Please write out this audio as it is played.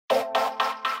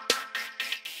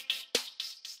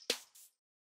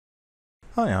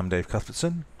Hi, I'm Dave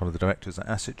Cuthbertson, one of the directors at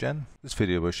AssetGen. This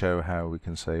video will show how we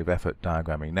can save effort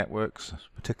diagramming networks,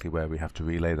 particularly where we have to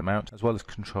relay them out, as well as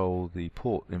control the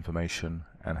port information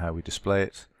and how we display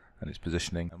it and its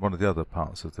positioning. And one of the other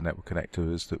parts of the network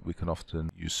connector is that we can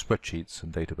often use spreadsheets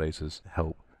and databases to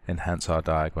help enhance our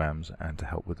diagrams and to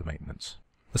help with the maintenance.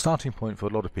 The starting point for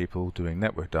a lot of people doing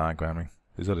network diagramming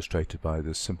is illustrated by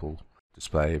this simple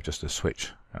display of just a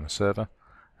switch and a server,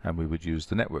 and we would use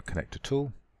the network connector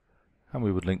tool and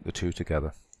we would link the two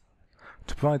together.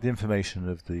 To provide the information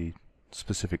of the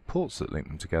specific ports that link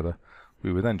them together,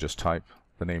 we would then just type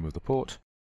the name of the port,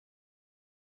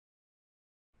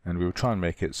 and we would try and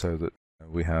make it so that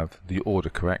we have the order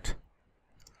correct,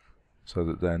 so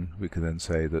that then we can then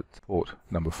say that port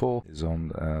number 4 is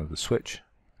on the switch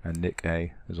and NIC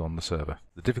A is on the server.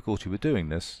 The difficulty with doing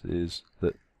this is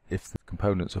that if the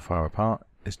components are far apart,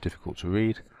 it's difficult to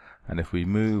read, and if we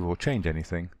move or change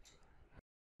anything,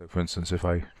 so for instance, if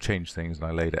I change things and I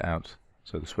laid it out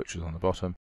so the switch is on the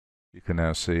bottom, you can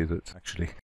now see that actually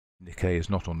NIC A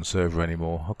is not on the server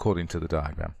anymore according to the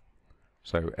diagram.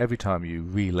 So every time you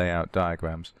relay out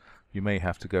diagrams, you may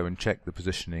have to go and check the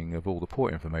positioning of all the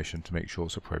port information to make sure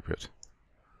it's appropriate.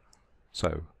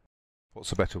 So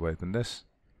what's a better way than this?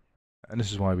 And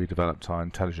this is why we developed our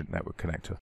intelligent network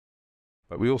connector.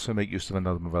 But we also make use of a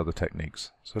number of other techniques.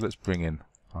 So let's bring in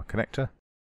our connector.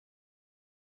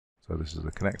 So this is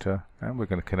the connector, and we're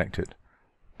going to connect it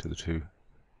to the two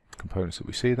components that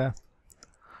we see there.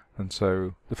 And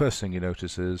so the first thing you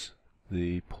notice is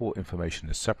the port information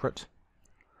is separate.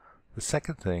 The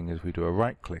second thing is we do a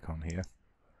right click on here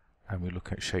and we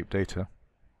look at shape data.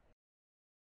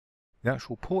 The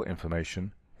actual port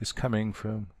information is coming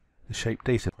from the shape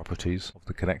data properties of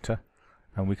the connector,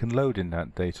 and we can load in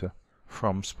that data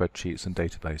from spreadsheets and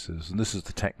databases. And this is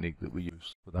the technique that we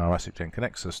use with our AssetGen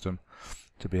Connect system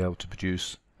to be able to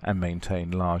produce and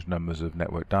maintain large numbers of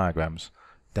network diagrams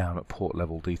down at port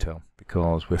level detail,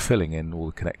 because we're filling in all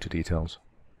the connector details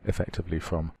effectively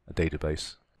from a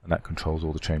database, and that controls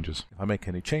all the changes. If I make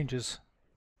any changes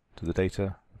to the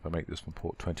data, if I make this from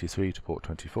port 23 to port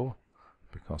 24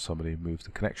 because somebody moved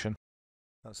the connection,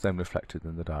 that's then reflected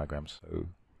in the diagrams. So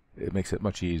it makes it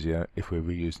much easier if we're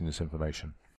reusing this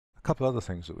information. A couple of other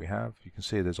things that we have, you can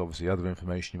see there's obviously other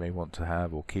information you may want to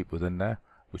have or keep within there,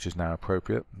 which is now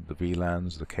appropriate. The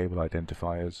VLANs, the cable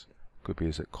identifiers, could be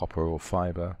is it copper or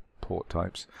fiber, port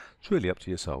types. It's really up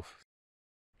to yourself.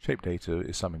 Shape data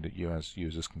is something that you as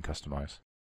users can customize.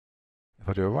 If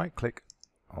I do a right click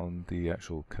on the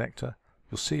actual connector,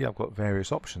 you'll see I've got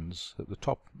various options at the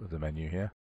top of the menu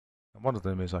here. And one of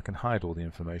them is I can hide all the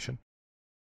information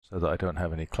so that I don't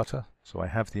have any clutter. So I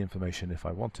have the information if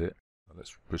I want it.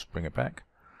 Let's just bring it back.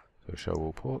 So show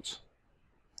all ports.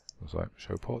 So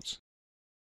show ports.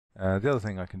 The other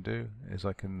thing I can do is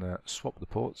I can swap the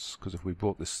ports, because if we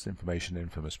brought this information in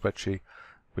from a spreadsheet,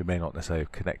 we may not necessarily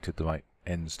have connected the right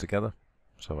ends together.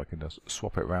 So I can just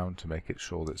swap it around to make it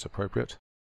sure that it's appropriate.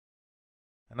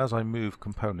 And as I move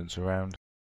components around,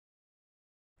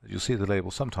 you'll see the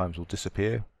label sometimes will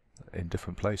disappear in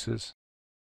different places.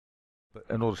 But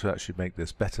in order to actually make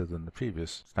this better than the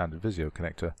previous standard Visio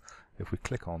connector, if we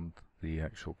click on the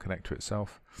actual connector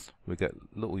itself, we get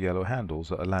little yellow handles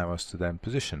that allow us to then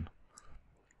position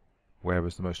where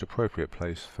is the most appropriate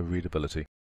place for readability,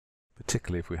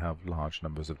 particularly if we have large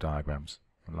numbers of diagrams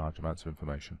and large amounts of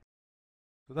information.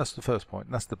 So that's the first point,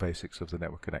 and that's the basics of the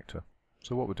network connector.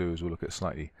 So what we'll do is we'll look at a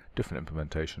slightly different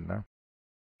implementation now.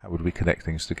 How would we connect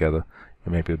things together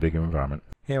in maybe a bigger environment?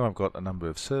 Here I've got a number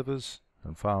of servers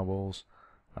and firewalls,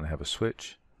 and I have a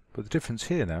switch, but the difference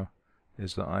here now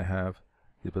is that I have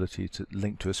the ability to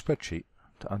link to a spreadsheet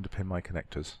to underpin my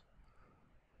connectors.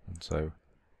 And so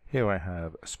here I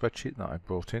have a spreadsheet that I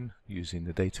brought in using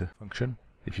the data function.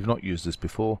 If you've not used this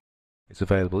before, it's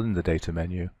available in the data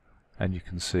menu, and you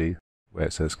can see where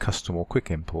it says custom or quick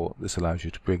import. This allows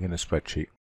you to bring in a spreadsheet,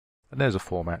 and there's a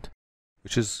format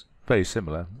which is very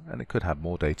similar, and it could have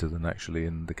more data than actually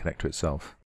in the connector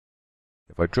itself.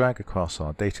 If I drag across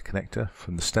our data connector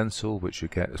from the stencil which you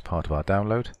get as part of our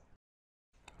download,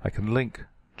 I can link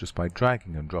just by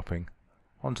dragging and dropping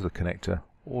onto the connector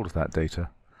all of that data,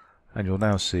 and you'll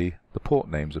now see the port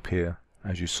names appear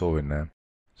as you saw in there.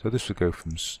 So this would go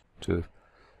from to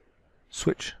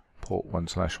switch port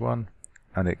 1/1,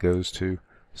 and it goes to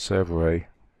server A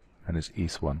and it's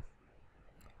ETH1.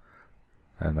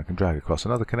 And I can drag across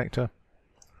another connector,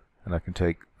 and I can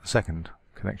take the second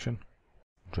connection,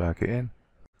 drag it in,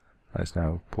 and it's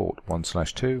now port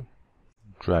 1/2,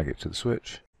 drag it to the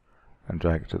switch, and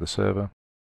drag it to the server.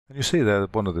 And you see there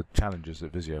that one of the challenges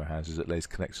that Visio has is it lays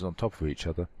connectors on top of each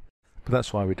other, but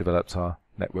that's why we developed our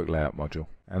network layout module.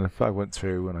 And if I went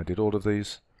through and I did all of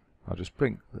these, I'll just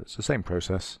it's the same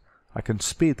process. I can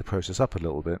speed the process up a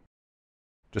little bit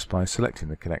just by selecting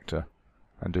the connector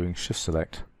and doing shift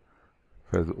select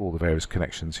for all the various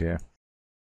connections here,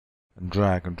 and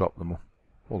drag and drop them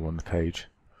all on the page.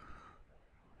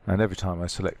 And every time I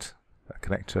select a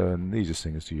connector, and the easiest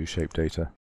thing is to use shape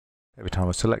data, every time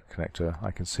I select connector,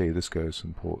 I can see this goes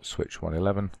from port switch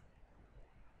 111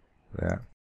 there,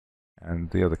 and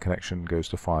the other connection goes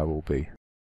to firewall B.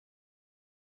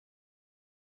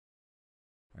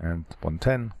 And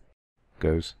 110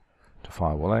 goes to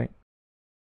firewall A.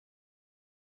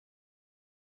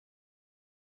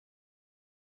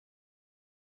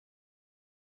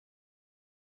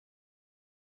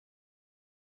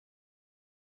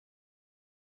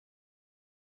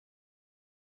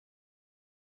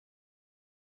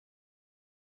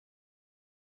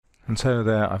 And so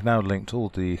there, I've now linked all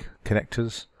the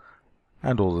connectors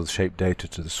and all of the shape data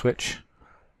to the switch.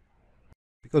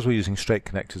 Because we're using straight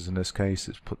connectors in this case,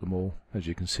 it's put them all, as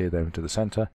you can see there, into the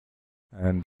center.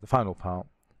 And the final part,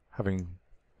 having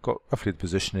got roughly the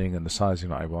positioning and the sizing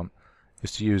that I want,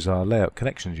 is to use our layout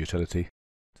connections utility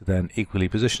to then equally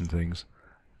position things,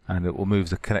 and it will move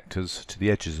the connectors to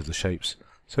the edges of the shapes,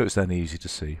 so it's then easy to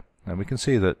see. And we can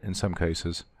see that in some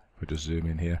cases, if we just zoom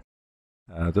in here,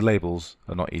 the labels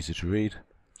are not easy to read,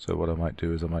 so what I might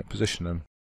do is I might position them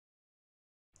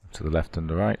to the left and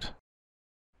the right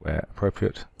where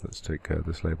appropriate. Let's take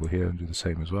this label here and do the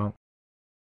same as well.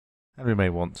 And we may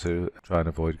want to try and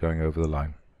avoid going over the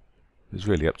line. It's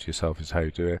really up to yourself as how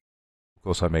you do it. Of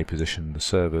course, I may position the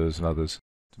servers and others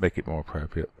to make it more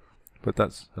appropriate, but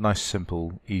that's a nice,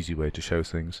 simple, easy way to show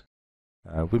things.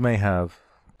 We may have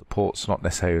the ports not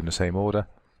necessarily in the same order.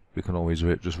 We can always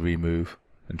just remove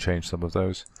and change some of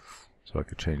those. So I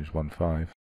could change 1.5.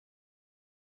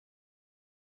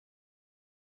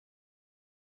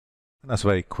 And that's a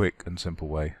very quick and simple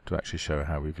way to actually show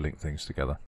how we've linked things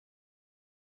together.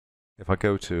 If I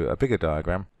go to a bigger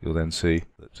diagram, you'll then see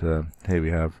that here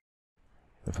we have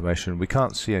information. We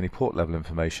can't see any port level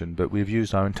information, but we've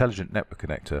used our intelligent network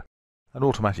connector and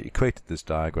automatically created this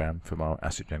diagram from our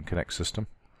AssetGen Connect system.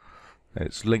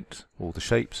 It's linked all the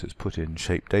shapes, it's put in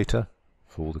shape data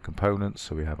for all the components,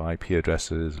 so we have IP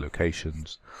addresses,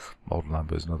 locations, model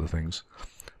numbers and other things.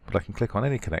 But I can click on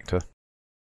any connector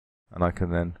and I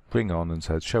can then bring on and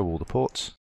say show all the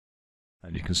ports,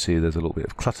 and you can see there's a little bit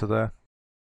of clutter there.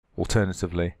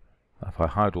 Alternatively, if I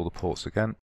hide all the ports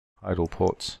again, hide all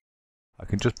ports, I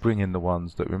can just bring in the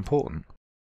ones that are important,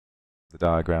 the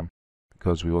diagram,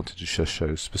 because we wanted to just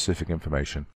show specific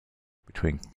information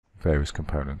between various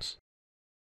components.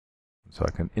 So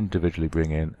I can individually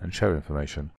bring in and show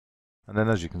information. And then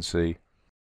as you can see,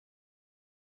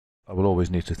 I will always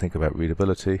need to think about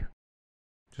readability,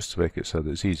 just to make it so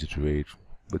that it's easy to read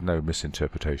with no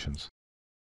misinterpretations.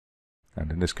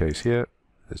 And in this case here,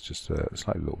 it's just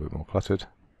slightly a little bit more cluttered.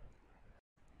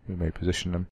 We may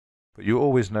position them. But you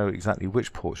always know exactly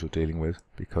which ports you're dealing with,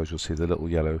 because you'll see the little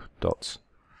yellow dots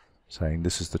saying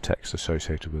this is the text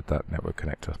associated with that network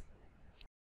connector.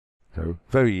 So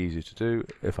very easy to do.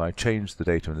 If I change the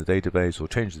data in the database or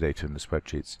change the data in the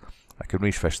spreadsheets, I can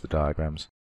refresh the diagrams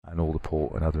and all the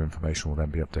port and other information will then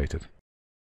be updated.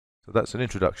 So that's an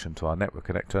introduction to our network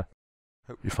connector.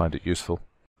 Hope you find it useful,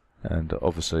 and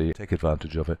obviously take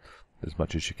advantage of it as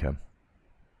much as you can.